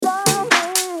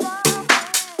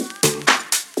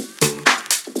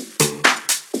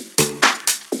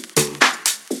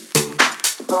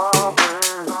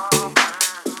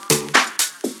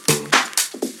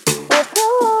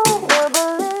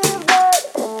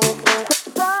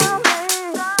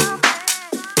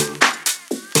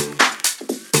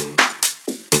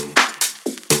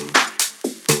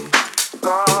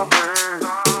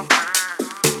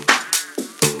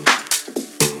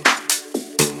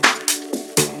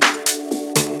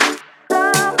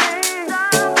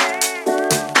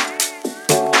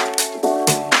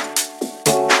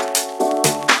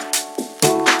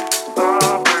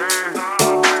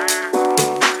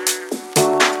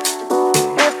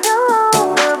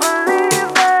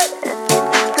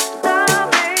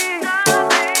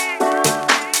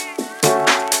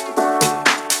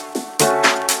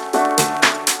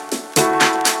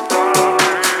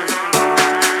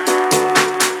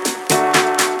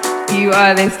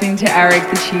are listening to Eric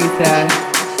the Tutor.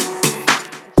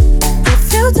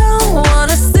 If you don't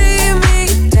wanna see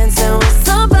me dancing with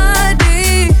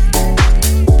somebody,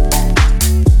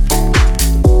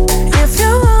 if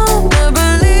you wanna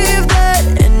believe that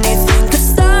anything could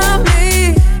stop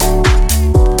me,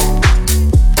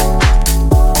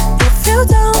 if you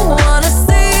don't wanna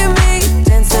see me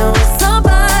dancing with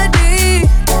somebody,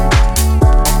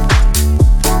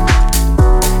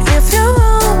 if you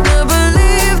wanna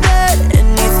believe that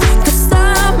anything could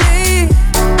stop me,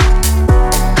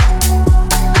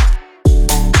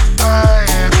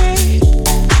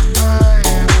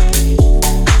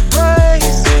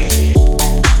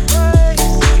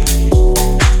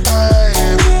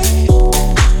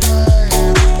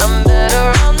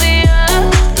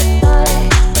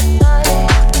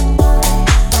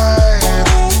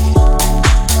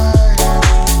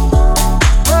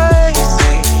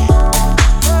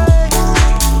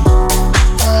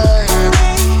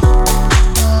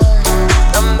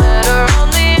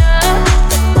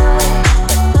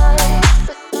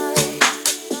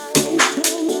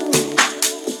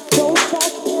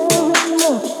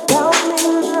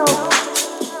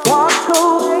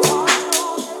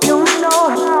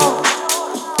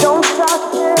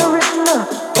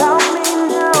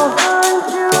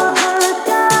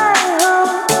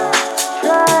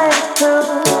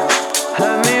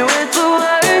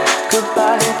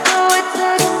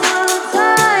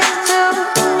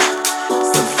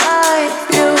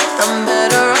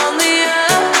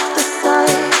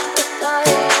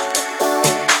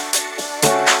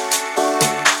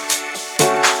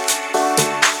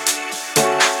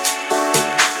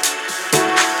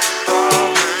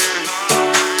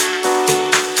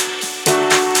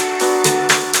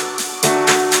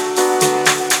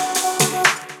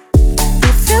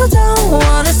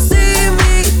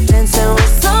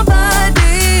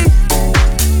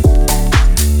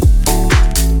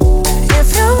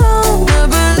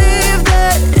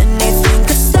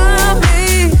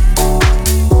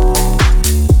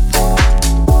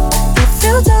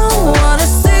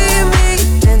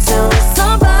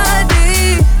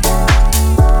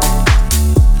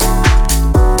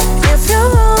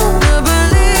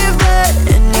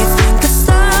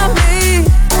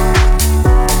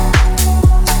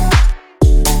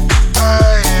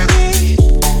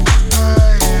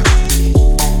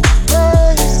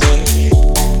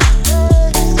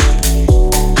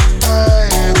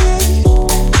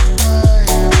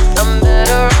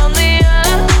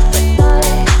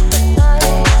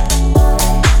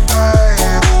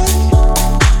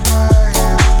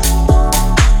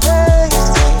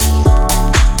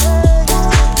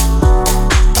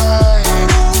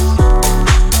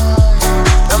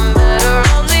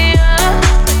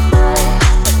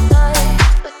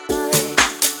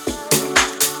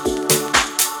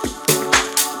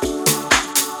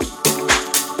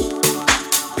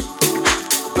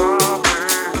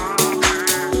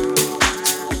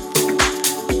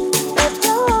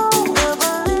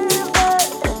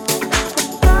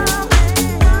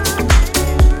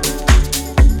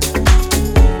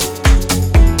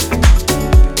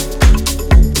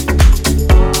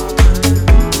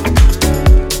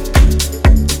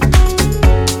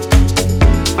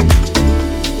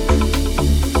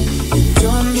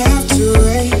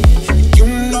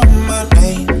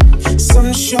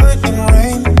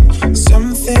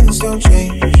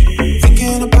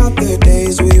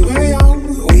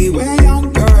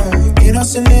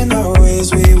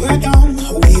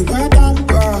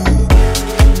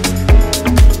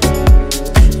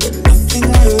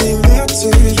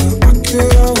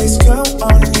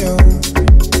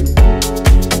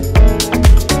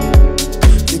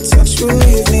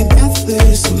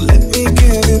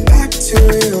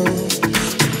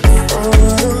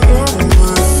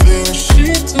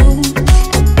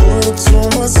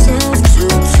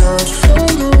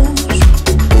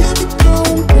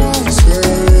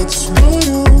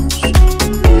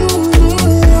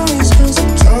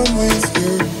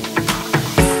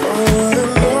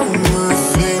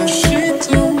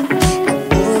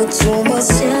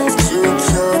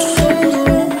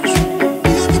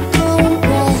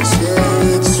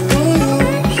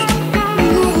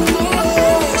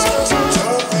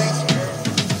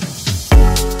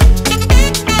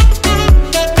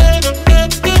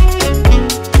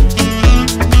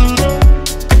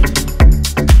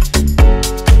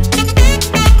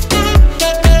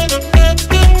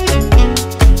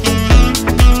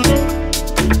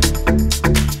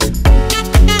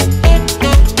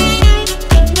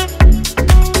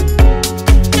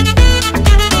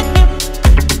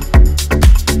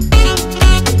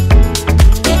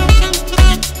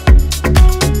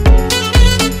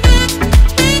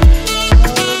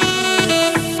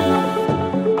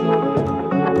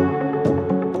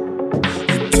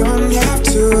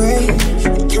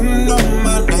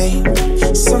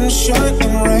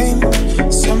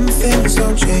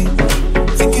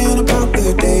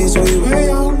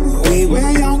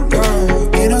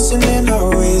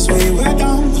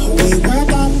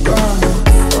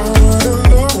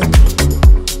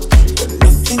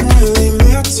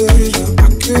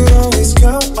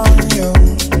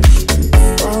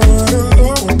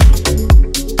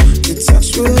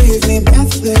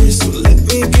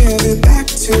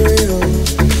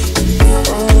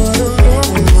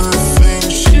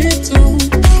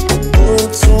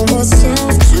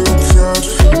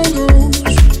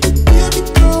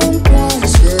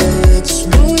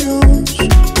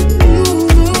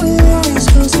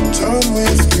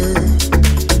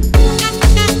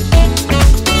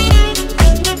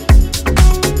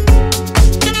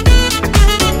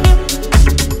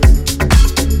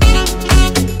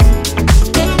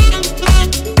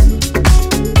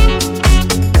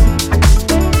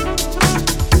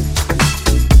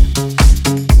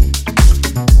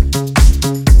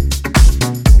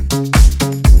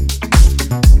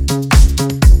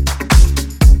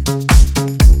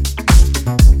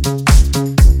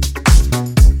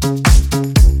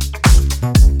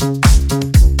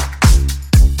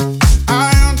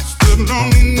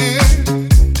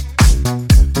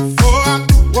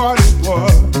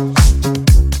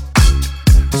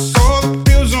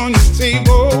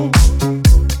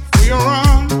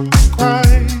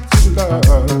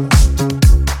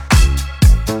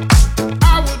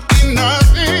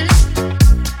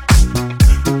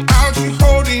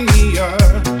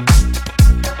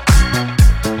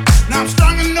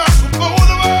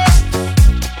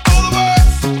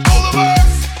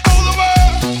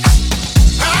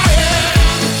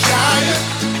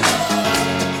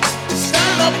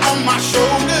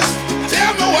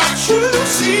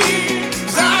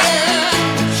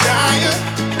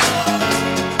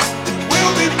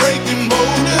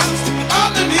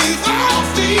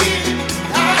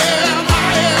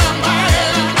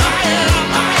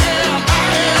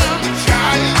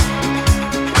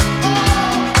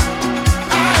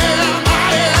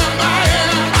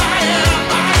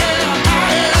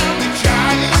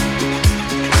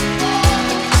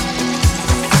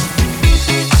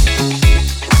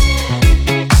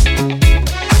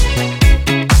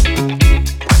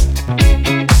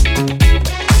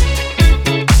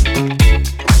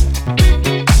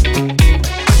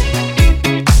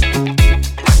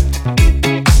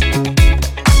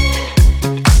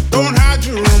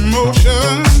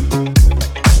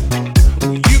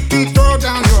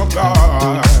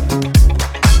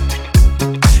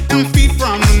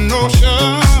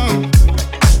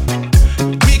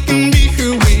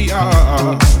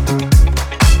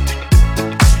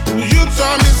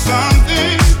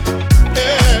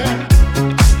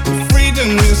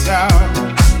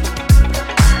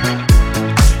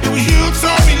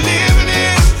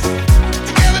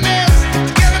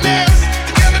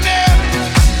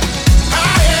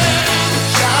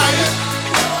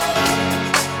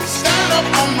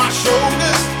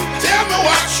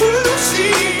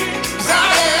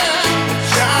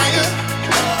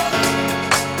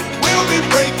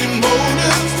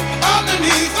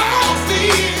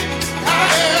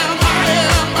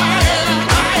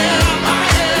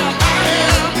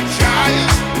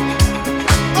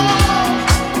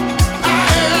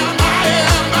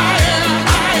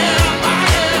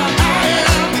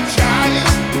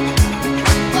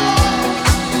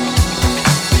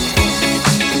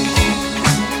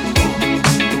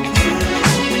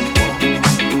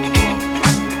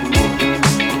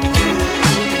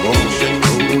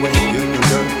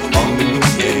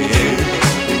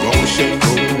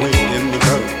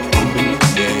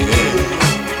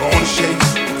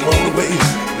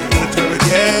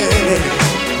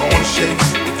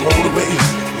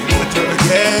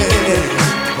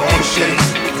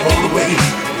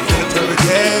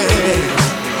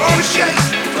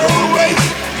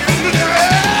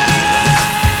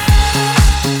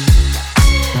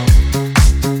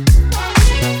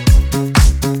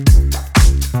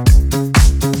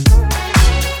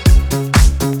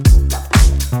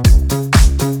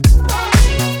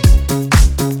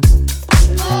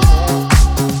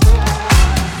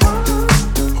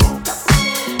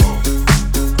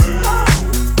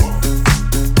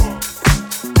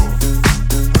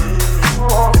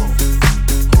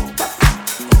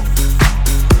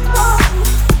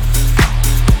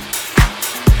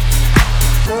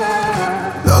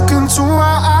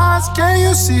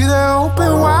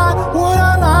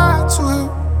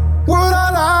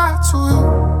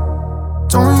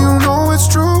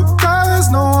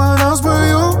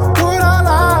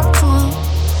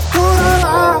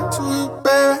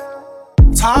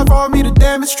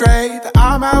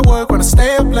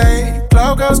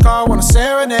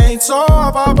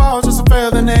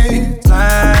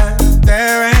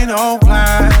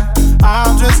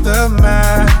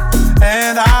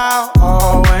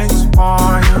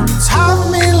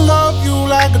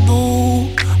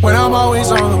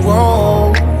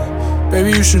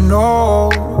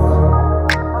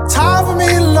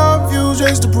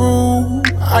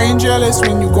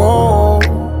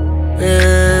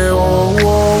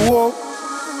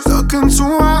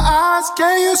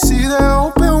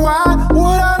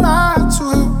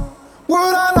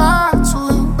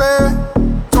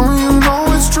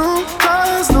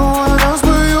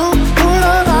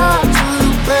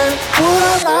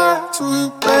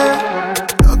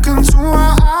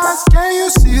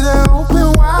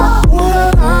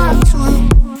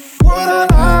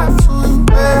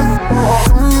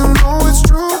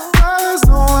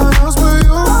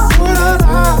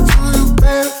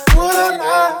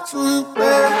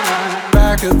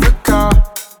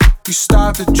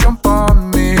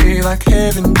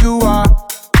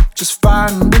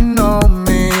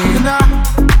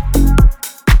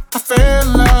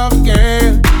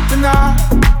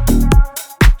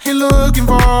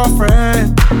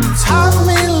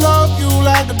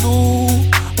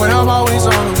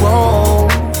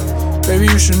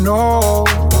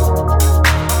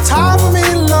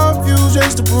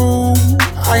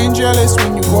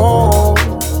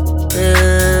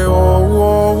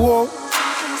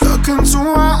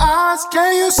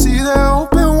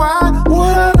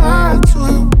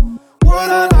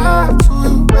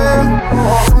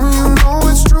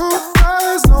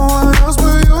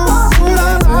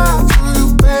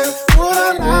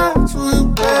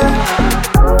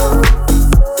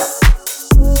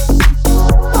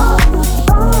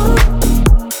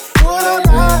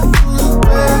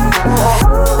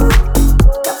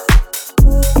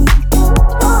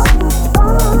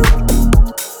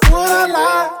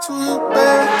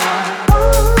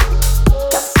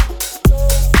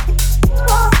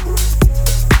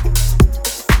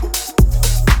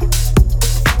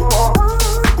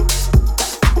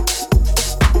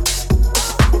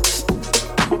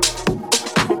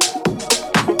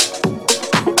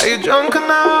 drunk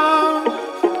enough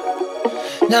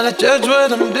now to judge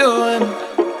what I'm doing.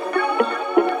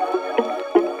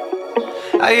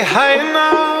 Are you high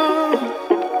enough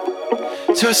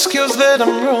to excuse that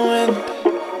I'm ruined?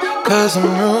 Cause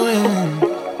I'm ruined.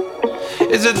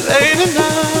 Is it late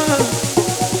enough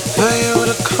for you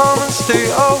to come and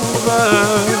stay over?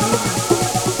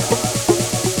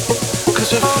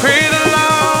 Cause you're free to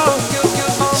love,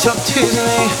 so tease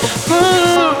me.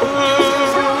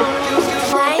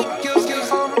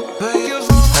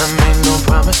 I made no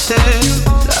promises,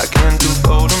 I can't do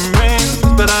golden rings,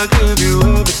 but I'll give you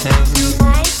everything.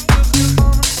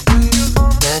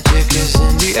 Magic is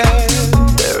in the air,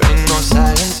 there ain't no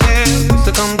silence here,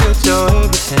 so come get your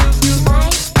everything.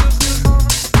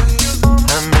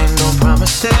 I made no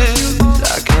promises,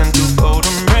 I can't do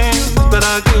golden rings, but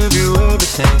I'll give you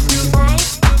everything.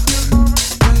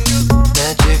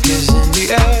 Magic is in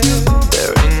the air,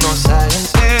 there ain't no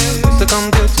silence here, so come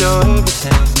get your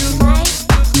everything.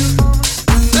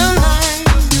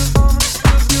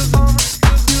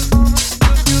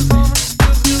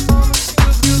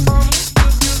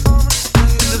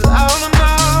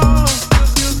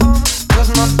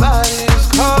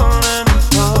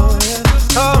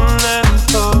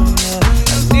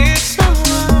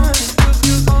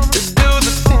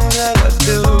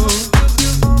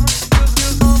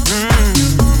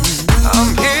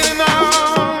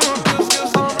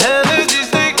 Energy's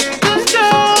taking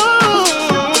control.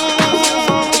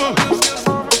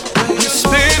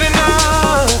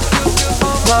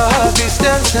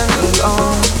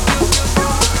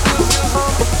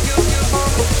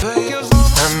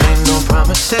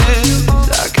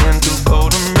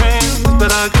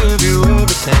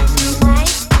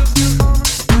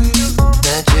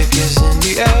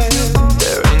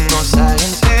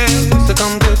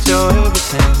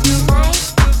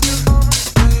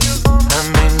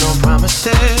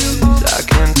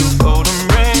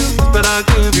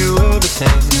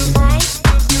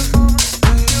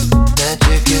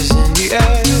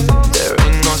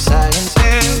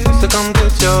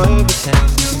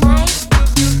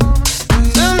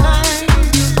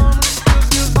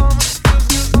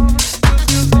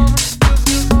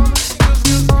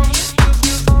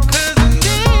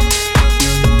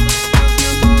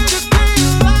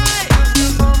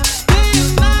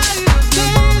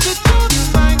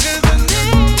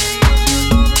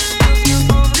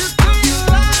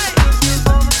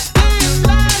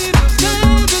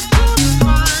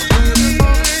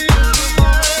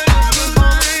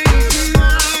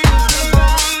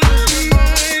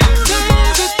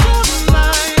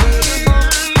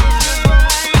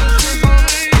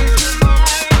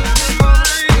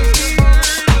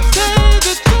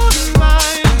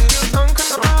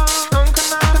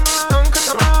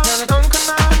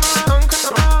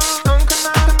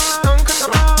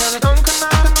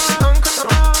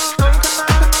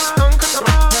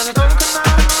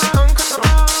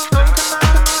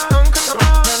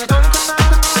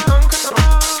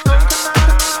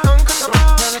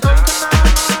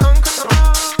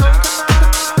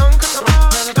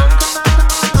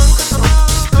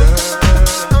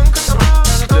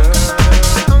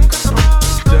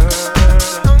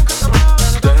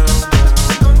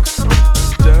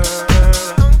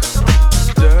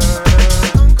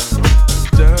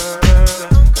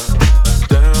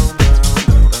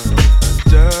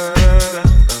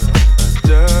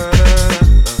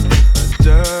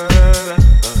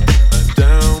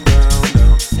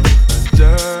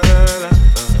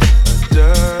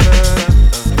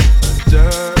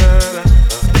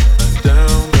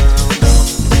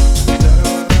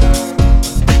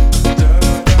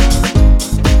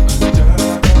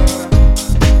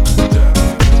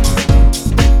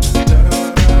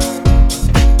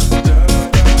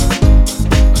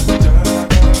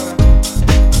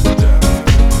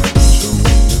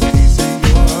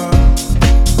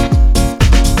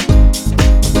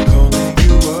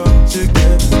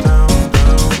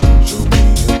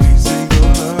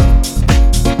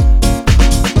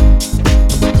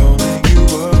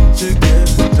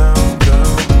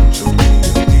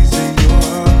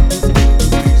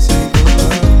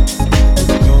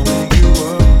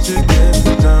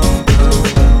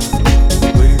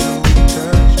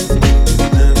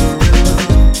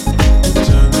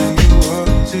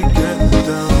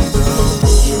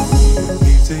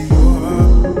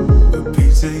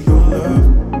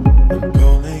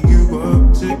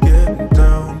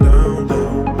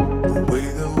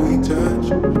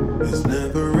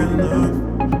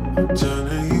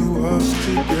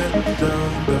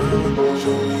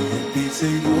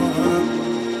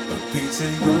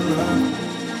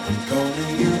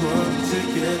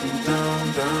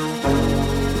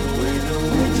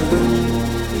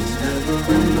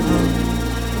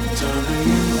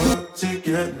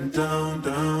 getting down,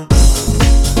 down. Da,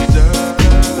 da,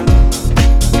 da, da.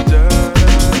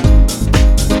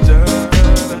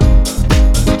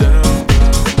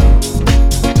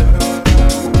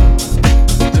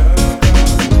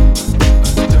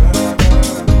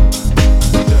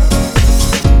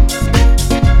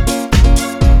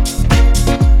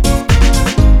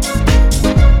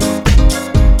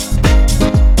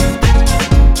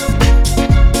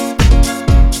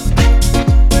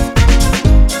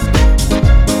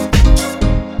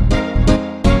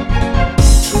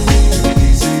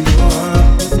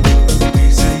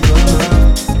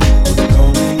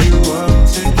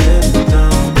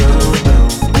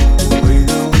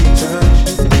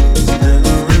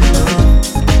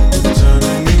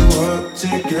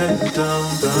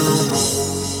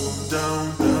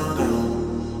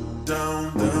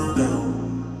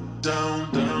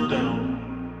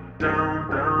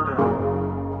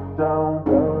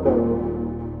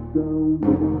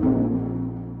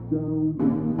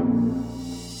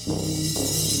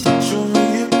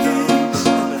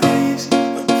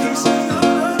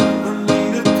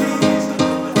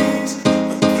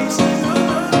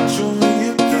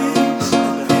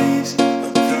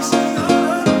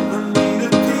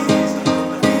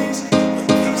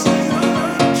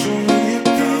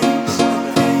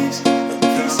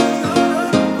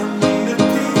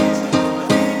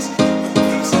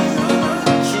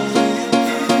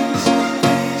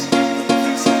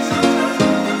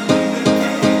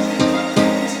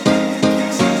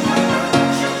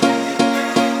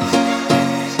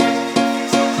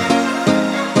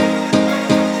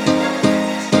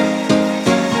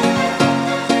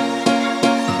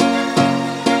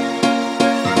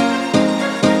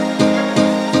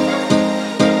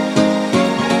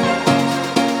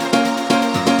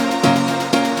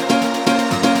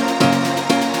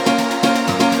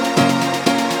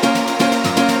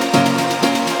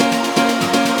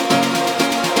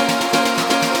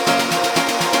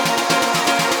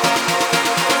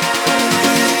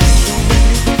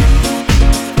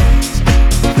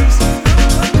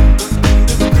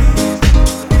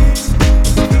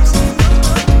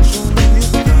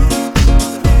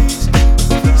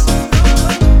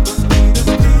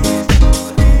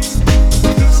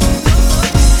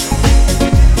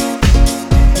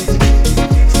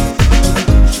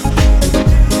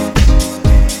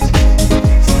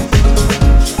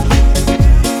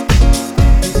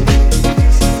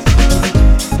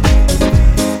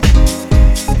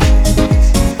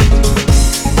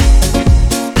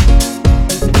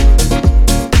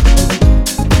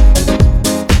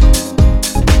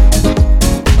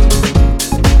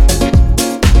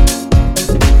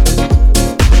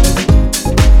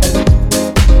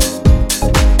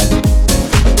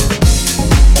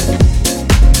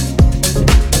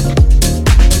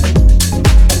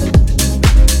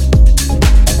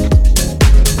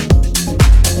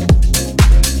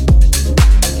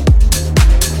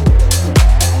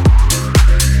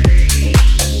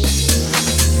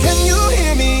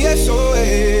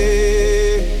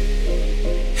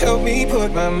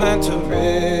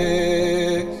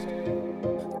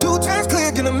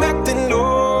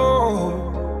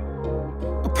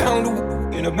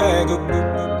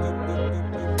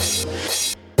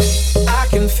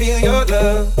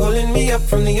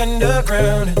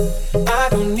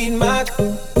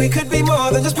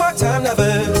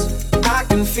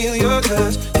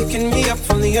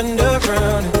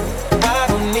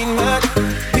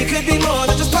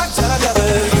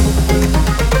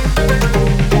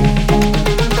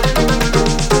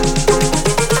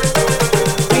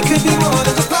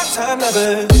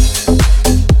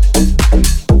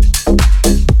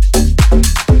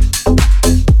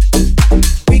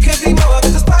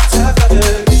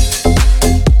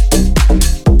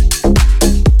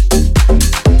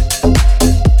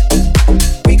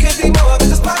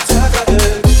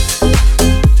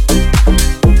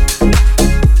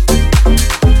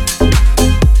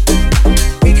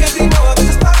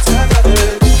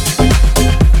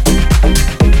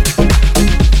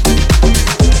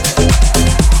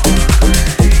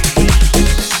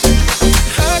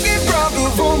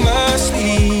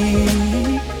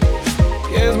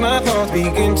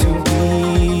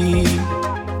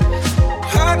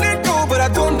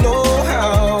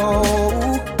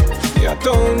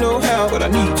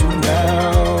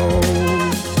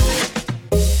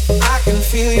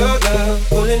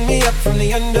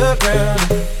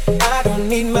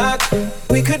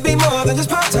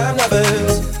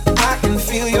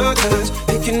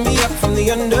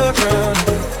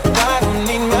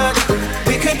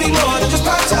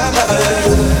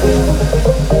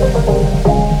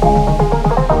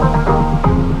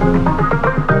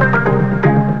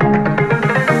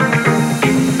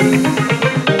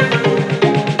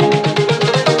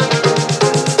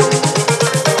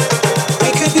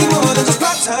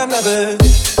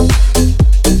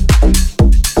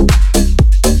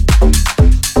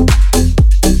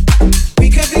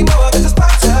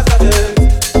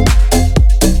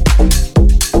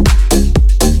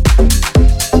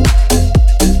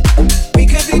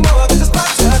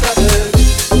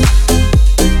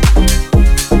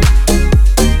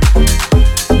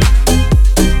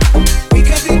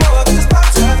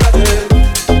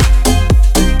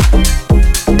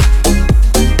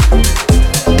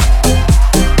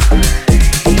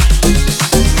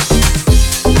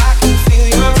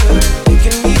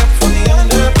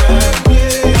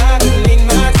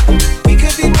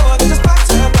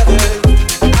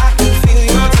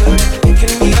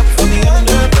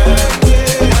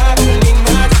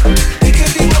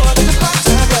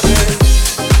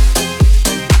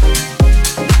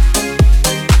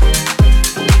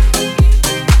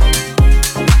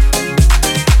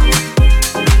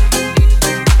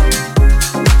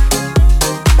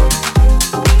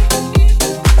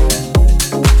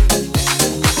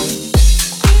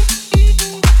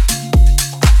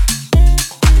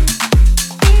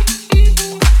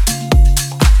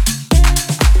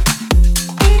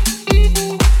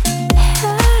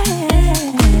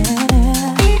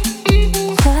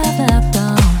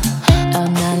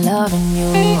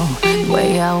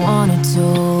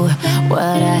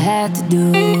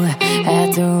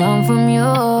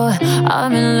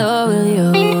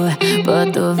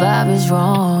 I was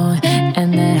wrong,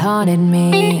 and that haunted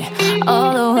me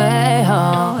all the way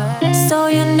home. So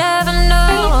you never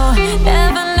know,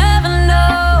 never, never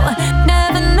know,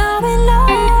 never know in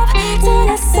love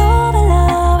till it's over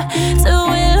love, till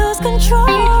we lose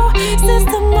control.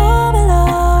 System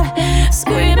overload,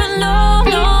 screaming no,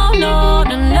 no, no,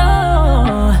 no,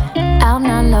 no. I'm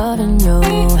not loving you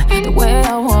the way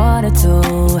I wanted to.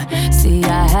 See,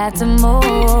 I had to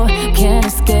move, can't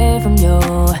escape from you,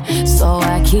 so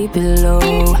I keep it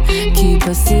low, keep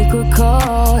a secret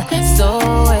code, so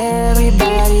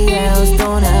everybody else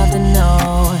don't have to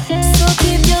know. So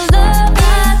keep your love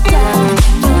locked down,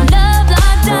 your love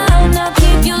locked down. Now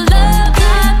keep your love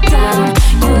locked down,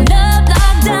 your love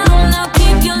locked down. Now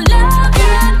keep your love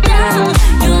locked down,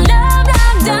 your love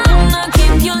locked down. Now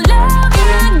keep your love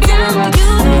locked down. You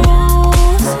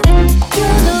lose, you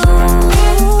lose,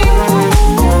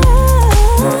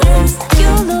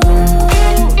 you lose,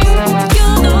 you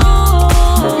lose.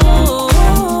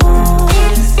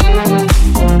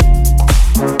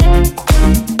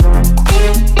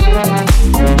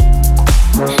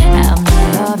 I'm not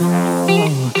loving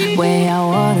you way I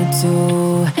wanted to.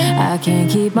 I can't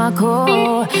keep my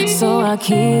cool, so I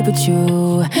keep it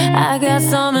true. I got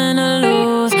something to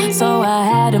lose, so I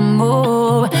had to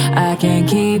move. I can't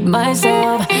keep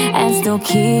myself and still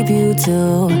keep you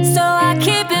too. So I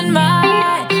keep in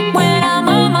mind when I'm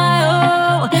on my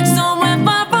own, somewhere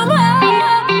far from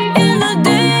home, in the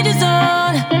danger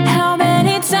zone. How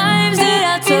many times did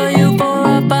I tell you for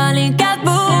a finally got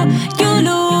boo? You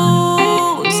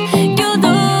lose, you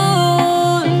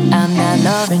lose. I'm not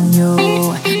loving you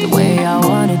the way I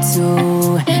wanted to.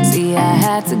 See, I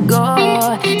had to go,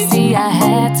 see, I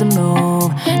had to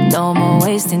move. No more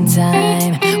wasting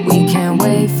time, we can't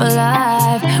wait for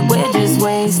life. We're just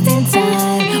wasting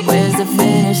time, where's the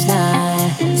finish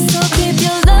line? So keep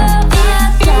your love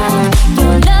locked down,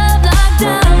 your love locked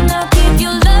down. Now keep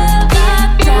your love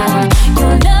locked down,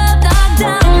 your love locked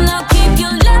down. Now keep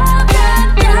your love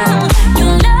locked down,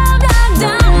 your love locked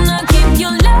down. Now keep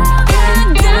your love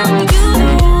locked down. You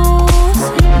lose,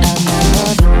 I'm not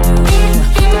loving you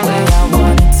the way I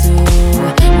wanted to.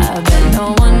 I bet no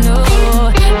one knew,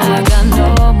 I got no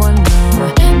one knew.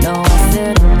 No, I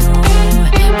said I knew,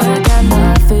 but I got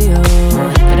love for you.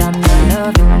 But I'm not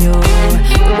loving you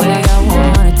the way I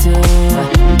wanted to.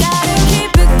 Gotta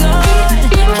keep it going,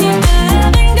 keep the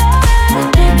loving going,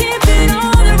 keep it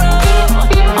on the road.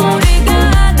 Only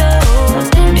God knows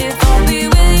if I'll be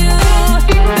with you.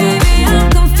 Baby, I'm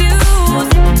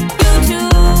confused. You choose,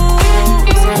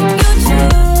 you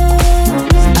choose.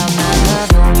 I'm not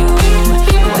loving you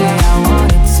the way I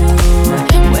wanted to,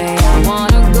 way I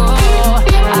wanna go.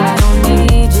 I don't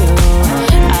need you.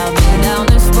 I've been down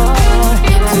this road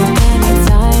too many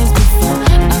times before.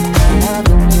 I'm not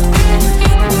loving you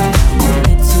the way I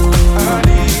wanted to.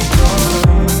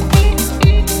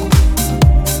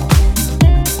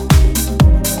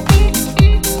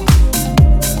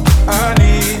 I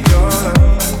need your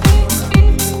love.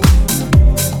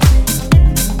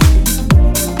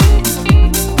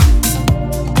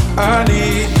 I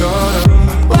need your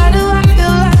love. Why do I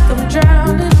feel like I'm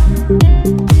drowning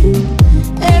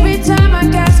every time I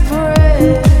gasp for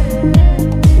air?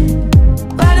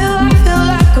 Why do I feel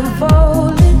like I'm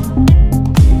falling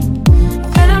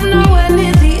and I'm nowhere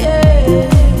near the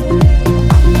edge?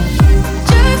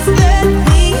 Just let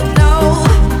me know,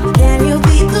 can you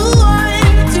be the one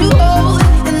to hold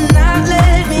and not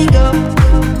let me go?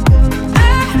 I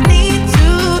need to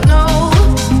know,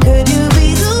 could you be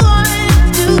the one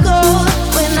to go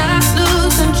when I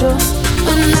lose control?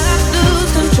 When I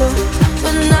lose control,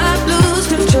 when I lose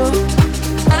control,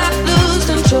 I lose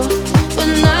control.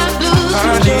 When I lose I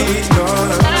control, need your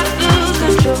love. I lose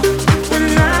control. When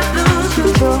I lose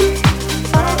control,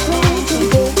 I lose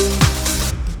control.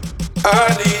 I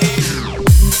need.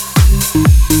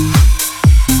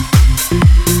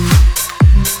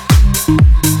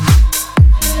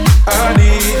 I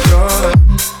need your love.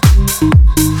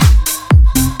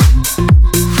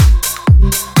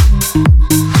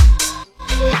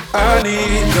 I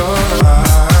need your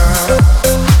love.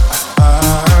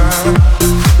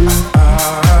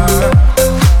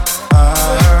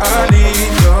 I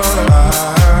need your love.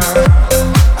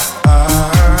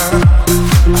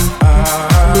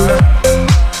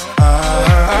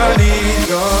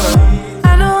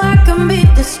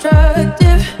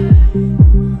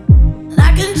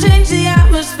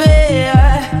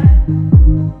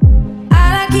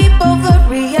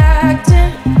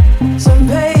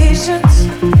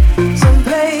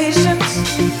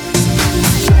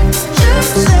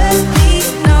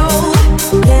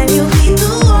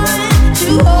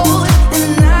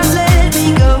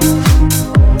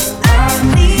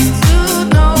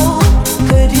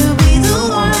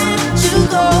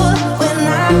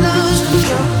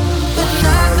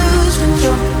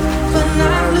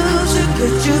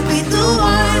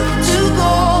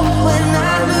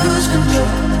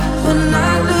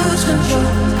 lose control,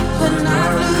 when I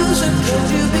lose control.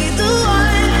 Could you be the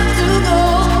one to go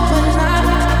when I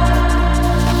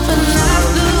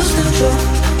lose control,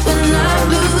 when I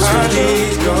lose control,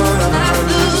 when I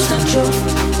lose control,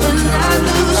 when I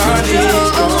lose control,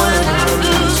 when I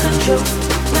lose control,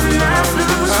 when I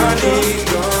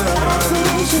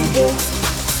lose control.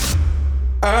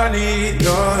 I need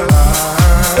your love.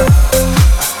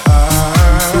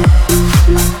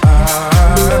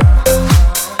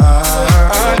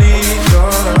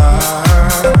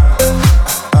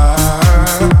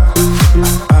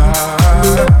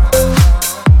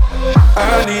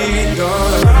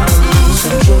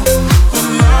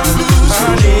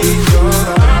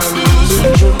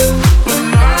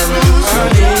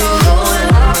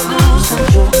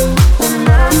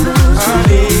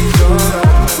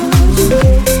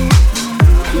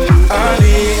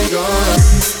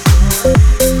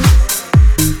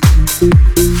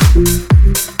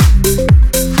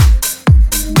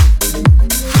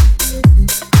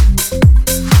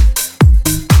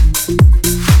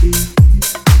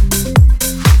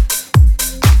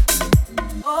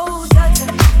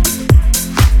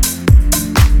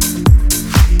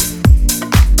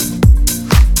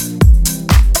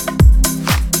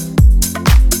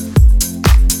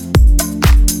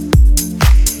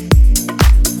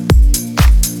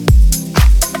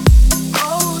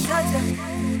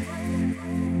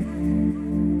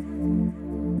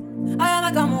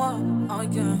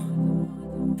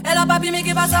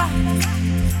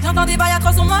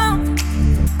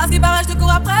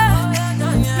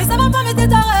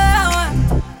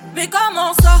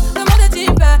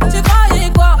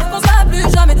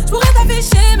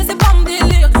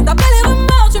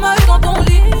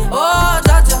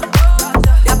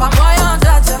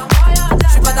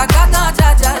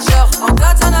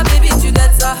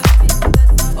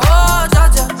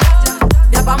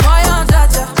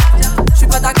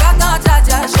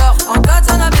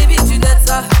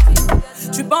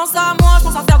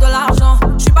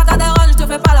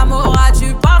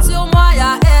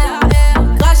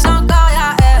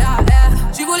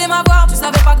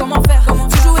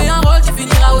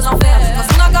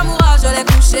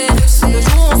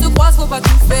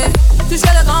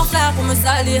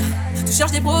 Tu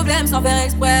cherches des problèmes sans faire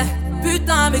exprès.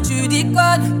 Putain, mais tu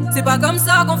déconnes. C'est pas comme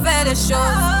ça qu'on fait les choses.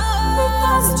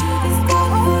 Putain, mais tu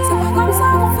déconnes. C'est pas comme ça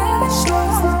qu'on fait les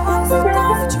choses. Putain,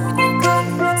 mais tu déconnes.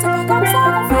 C'est pas comme ça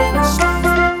qu'on fait les choses.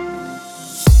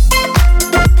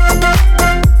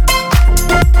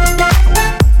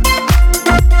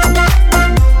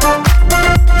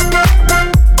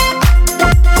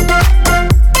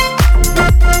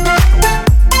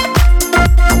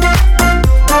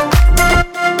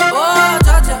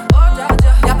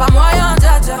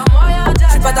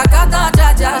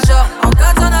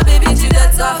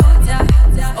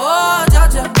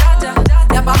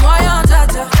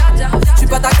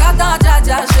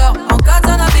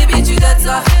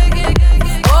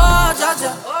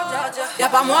 Y'a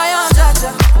pas moyen, dja dja.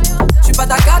 J'suis pas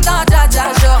ta cata, dja dja.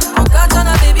 Genre, en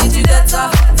katana, baby, tu dettes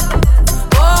ça.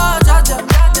 Oh, dja dja.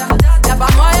 Y'a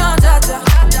pas moyen, dja dja.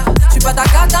 J'suis pas ta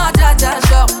cata, dja dja.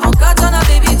 Genre, en katana,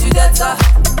 baby, tu dettes ça.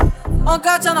 En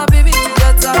katana, baby, tu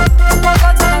dettes ça. En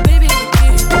katana, baby,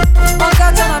 en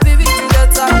katana, baby, tu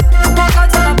dettes ça. En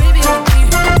katana, baby,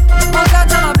 en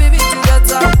katana, baby, tu dettes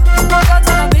ça. En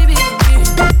katana, baby,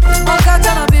 en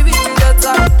katana, baby, tu dettes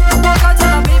ça. En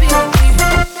katana, baby.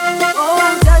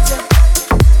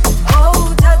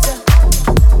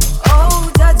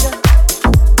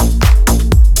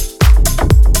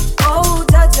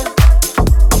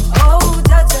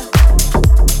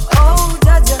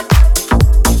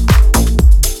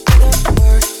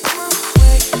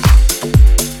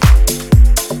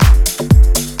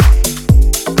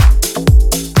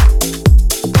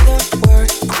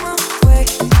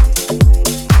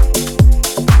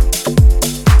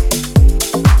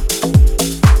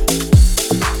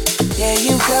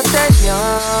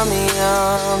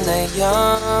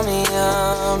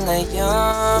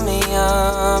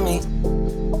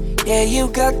 Yeah, you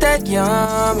got that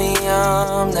yummy,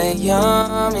 yum, that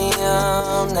yummy,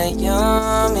 yum, that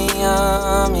yummy,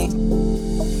 yummy.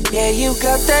 Yeah, you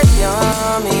got that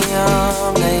yummy,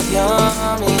 yum, that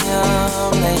yummy,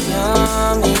 yum, that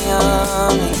yummy,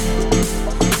 yummy.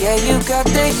 Yeah, you got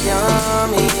that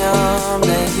yummy, yum,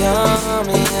 that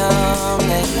yummy, yum,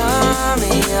 that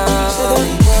yummy, yummy. Say the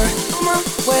word on my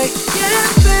way. Yeah,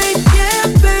 babe, yeah,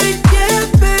 babe, yeah,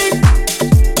 babe.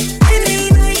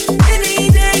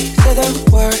 Say the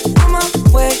word on my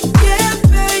way. Yeah,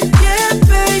 babe, yeah,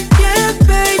 babe, yeah,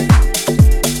 babe.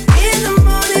 In the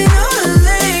morning or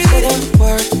late. Say the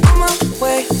word on my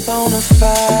way.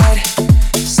 Bonafide,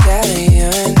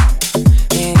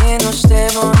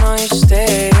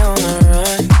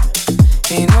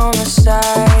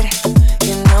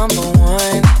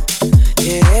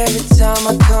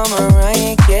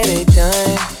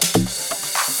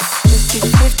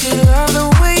 50-50, love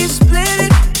the way you split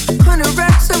it. 100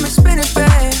 racks on me, spin it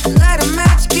back. Light a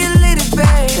match, get lit it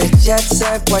back. The jet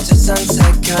set, watch the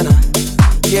sunset, kinda.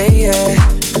 Yeah, yeah.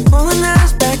 Pulling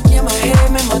eyes back in my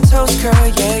head, make my toes curl,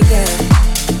 yeah, yeah.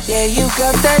 Yeah, you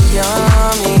got that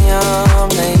yummy, yum,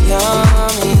 that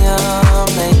yummy, yum,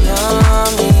 that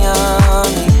yummy,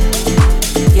 yummy.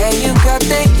 Yeah, you got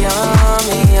that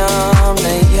yummy, yum,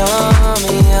 that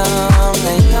yummy, yum,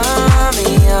 that yummy,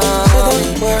 yum. Say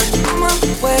the word on my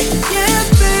way. Yeah,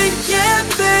 babe, yeah,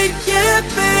 babe, yeah,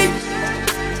 babe.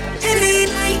 Any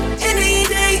night, any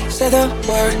day. Say the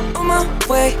word on my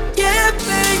way. Yeah,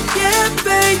 babe, yeah,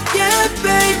 babe, yeah,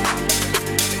 babe.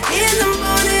 In the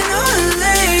morning or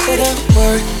late. Say the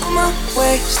word on my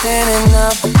way. Standing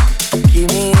up, keep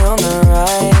me on the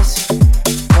rise.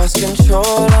 Lost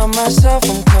control of myself,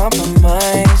 I'm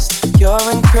compromised.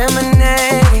 You're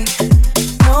incriminating,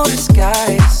 no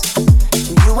disguise.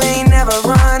 You ain't never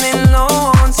running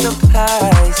low on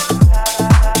supplies.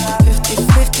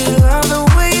 50-50, love the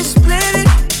way you split it.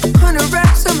 100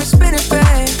 racks on me, spin it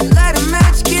back. Light a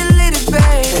match, get lit it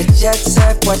back. The jet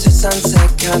set, watch the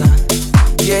sunset, kinda.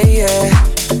 Yeah, yeah.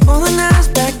 Pulling eyes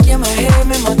back in my head,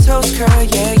 make my toes curl,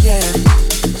 yeah, yeah.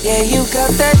 Yeah, you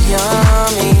got that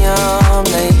yummy, yum,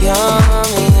 that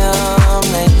yummy, yum,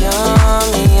 that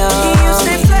yummy, yum. You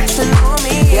stay flexing on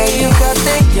me. Yeah, you got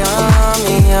that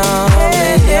yummy, yum,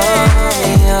 that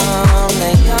yummy, yum,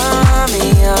 that yummy,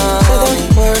 yum. Say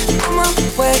the word on my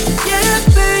way. Yeah,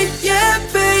 babe, yeah,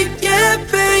 babe, yeah,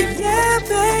 babe, yeah,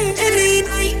 babe. Any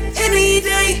night, any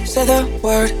day. Say the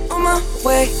word on my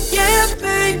way. Yeah,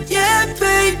 babe, yeah,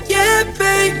 babe, yeah,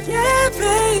 babe, yeah,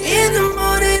 babe. In the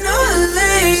morning or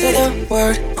late. Say the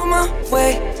word on my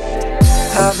way.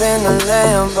 Hop in the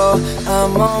Lambo,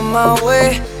 I'm on my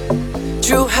way.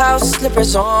 True house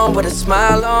slippers on with a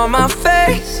smile on my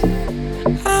face.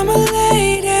 I'm a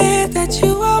lady, that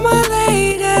you are my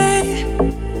lady.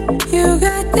 You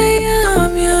got the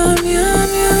yum, yum, yum,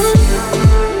 yum.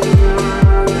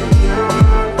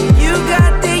 You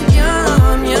got the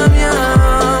yum, yum,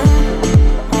 yum.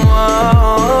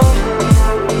 Whoa.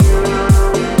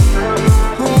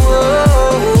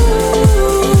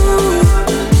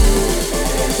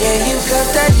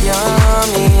 That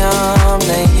yummy, yum,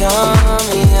 that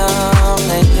yummy, yum,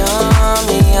 that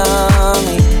yummy,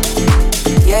 yummy.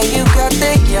 Yeah, you got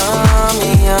that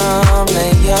yummy, yum,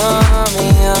 that yummy,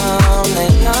 yum,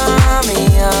 that yummy,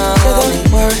 yum. Say the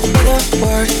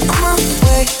word on my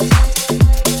way.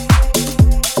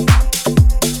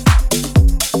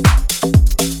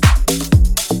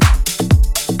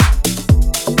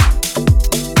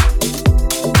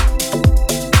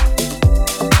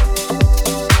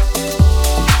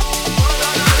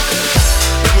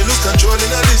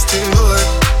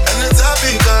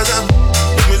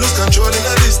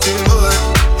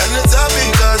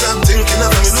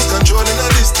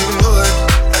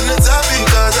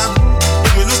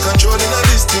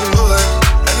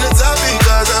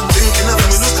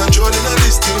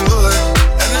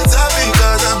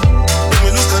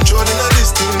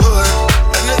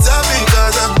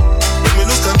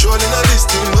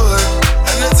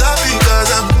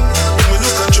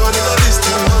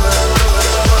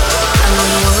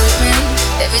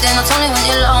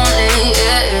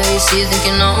 You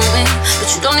thinking on me, but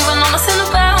you don't even know nothing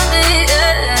about me,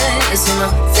 yeah. You see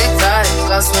my thick thighs,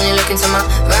 gloss when you look into my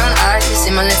brown eyes. You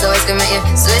see my lips always can make you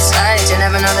switch sides. You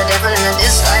never know the devil in a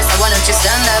disguise, so why don't you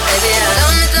stand up, baby?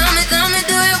 Tell me,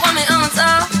 do you want me on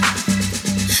top?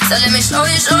 So let me show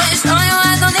you,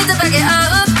 I don't need to back it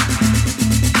up.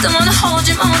 Don't wanna hold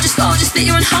you slow, just split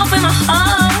you in half with my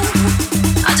heart.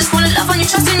 I just wanna love on you,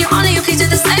 trust in you, honor you, please do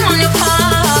the same on your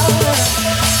part.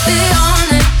 Be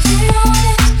honest.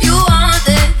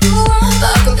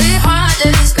 But I can be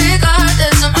heartless,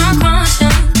 regardless of my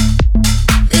conscience.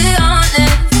 Be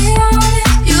honest,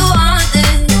 you want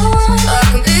it. But I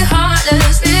can be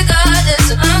heartless, regardless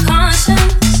of my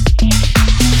conscience.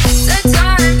 Take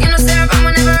time, you know, stare around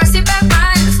whenever I see back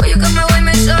mine. Before you come my way,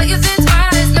 make sure you think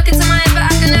twice. Look into my head, but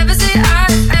I can never see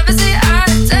eyes, never see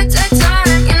eyes. Take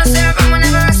time.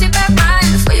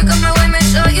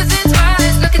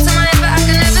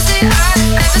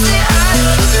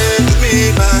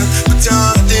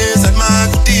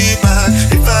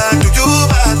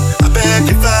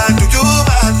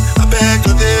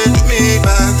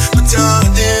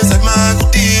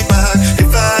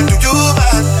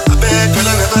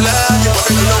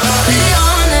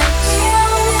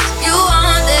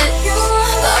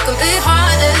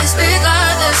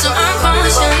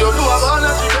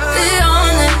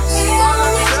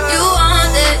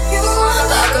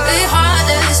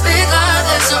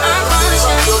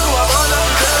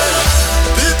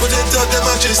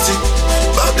 this thing.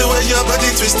 About the way your body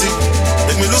twisting,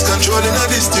 make me lose control in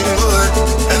this thing, boy.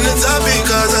 And it's happy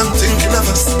cause I'm thinking of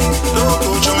us. Don't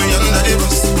put me under the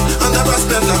bus. Under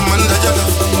prospect, I'm under your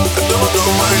love. I don't know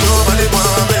why nobody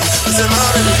want me. Say my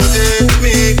baby, you take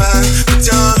me back. Put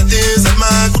your hands on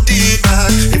my goodie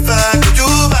bag. If I do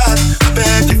you bad, I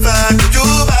beg. If I do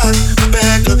you bad, I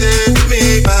beg. You take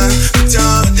me back. Put your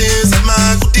hands on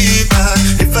my goodie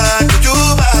bag. If I do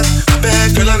you bad, I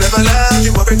beg. Girl, I never lie.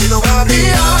 You already know I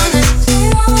be honest.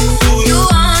 You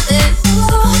want it,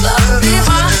 but be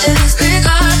honest,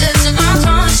 regardless of my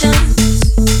conscience.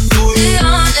 Be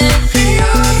honest,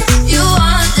 you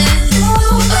want it,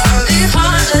 but be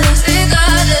honest,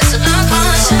 regardless of my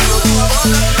conscience.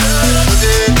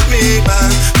 Take me back,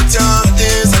 put your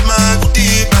hands on my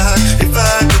goodie bag. If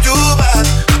I do you bad,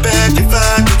 I beg. If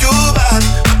I do you bad,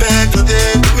 I beg. You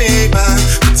take me back,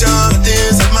 put your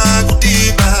hands on my goodie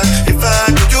bag. If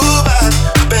I do you bad,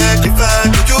 I beg. If I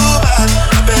do you bad,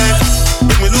 I beg.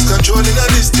 Make me lose control in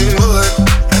this thing, boy.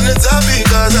 And it's happy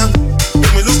cause I'm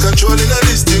make me lose control in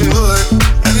this thing, boy.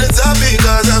 And it's happy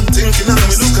cause I'm thinking of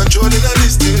me lose control in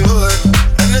this thing, boy.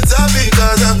 And it's happy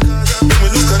cause I'm make me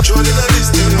lose control in this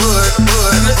thing, boy.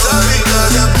 And it's happy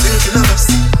cause I'm thinking of us.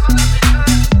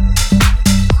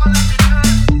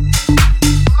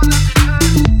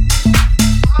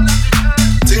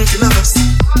 Thinking of us.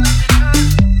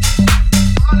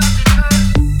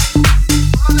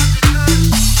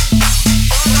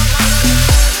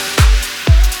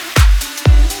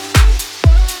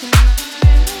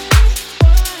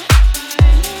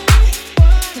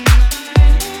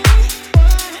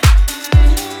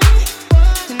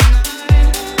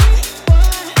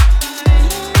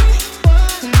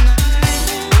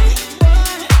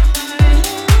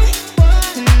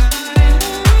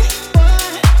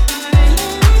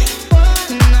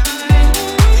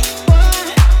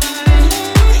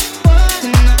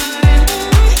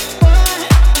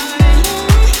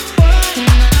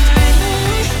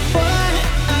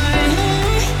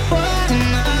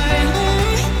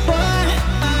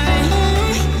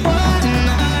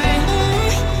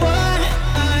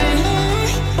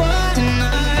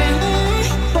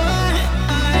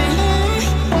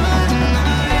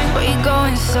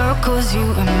 Circles, you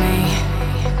and me.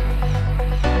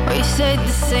 We said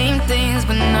the same things,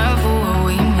 but never what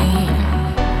we mean.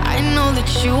 I know that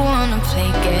you wanna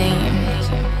play games,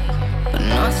 but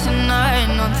not tonight,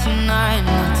 not tonight,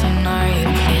 not tonight,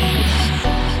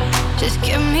 please. Just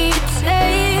give me a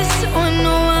taste so I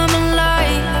know I'm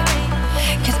alive.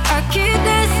 Cause I keep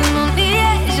dancing on the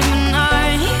edge of the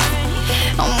night.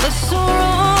 And what's so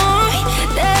wrong,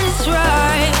 that is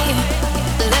right.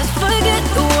 Let's forget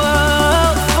the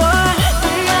world for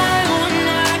one night, one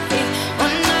night,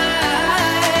 one night,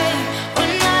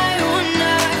 one night, one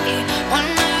night, one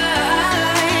night,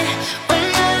 one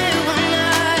night, one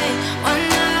night, one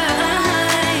night,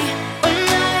 one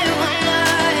night, one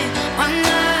night, one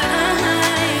night,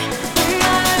 one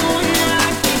night, one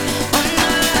night.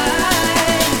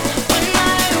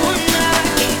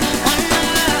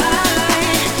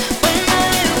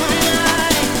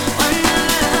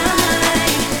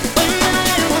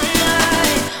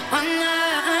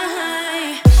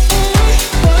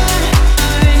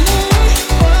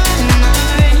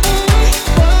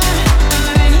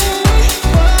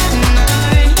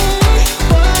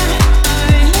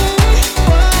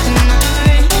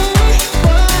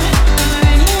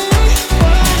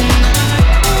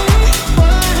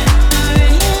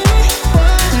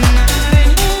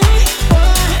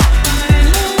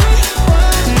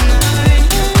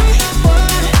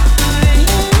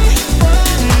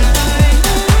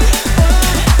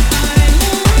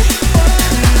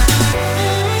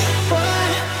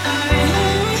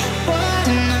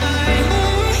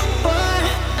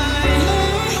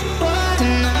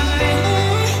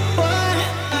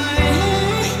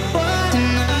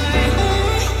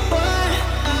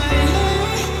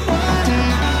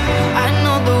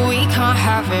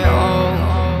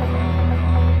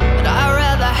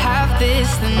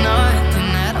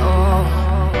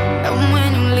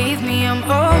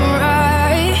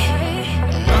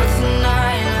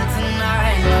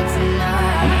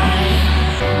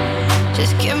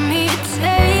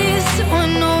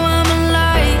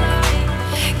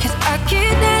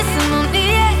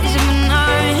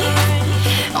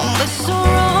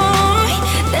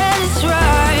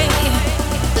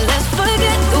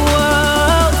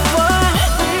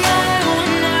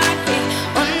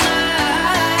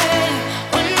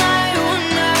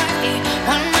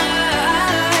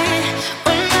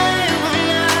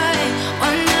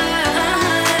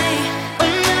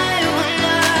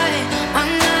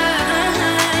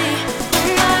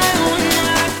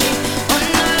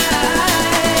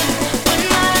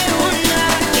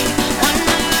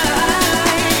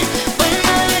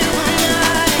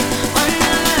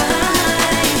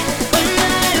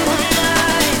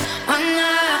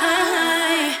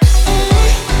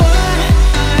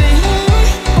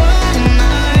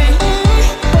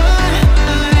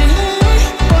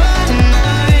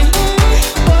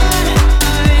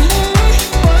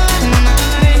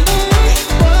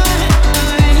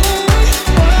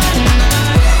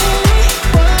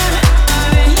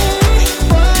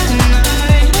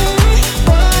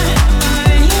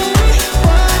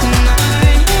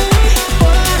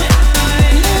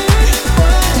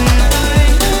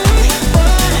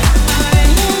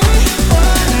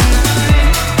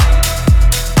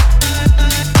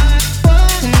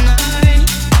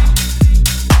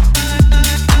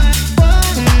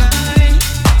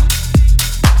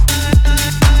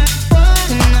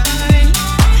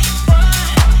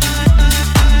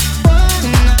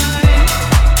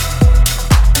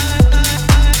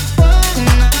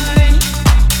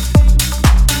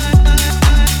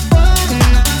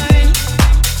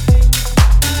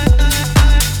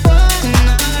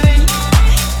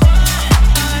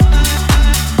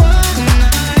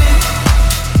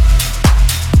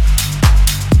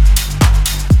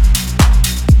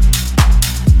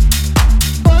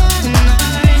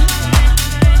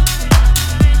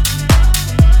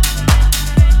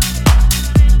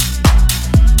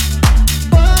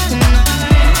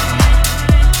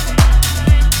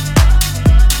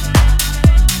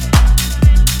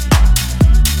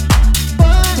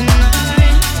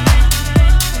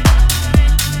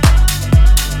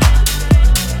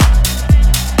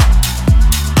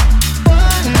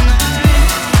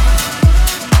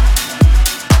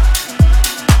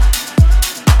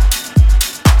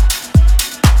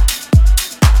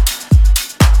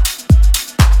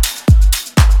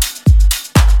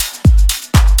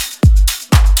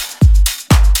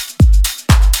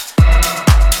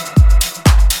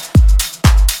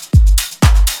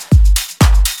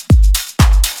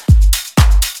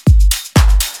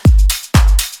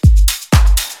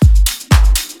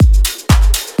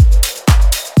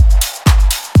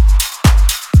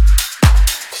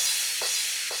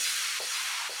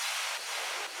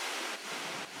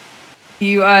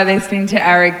 You are listening to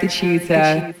Eric the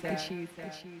Tutor.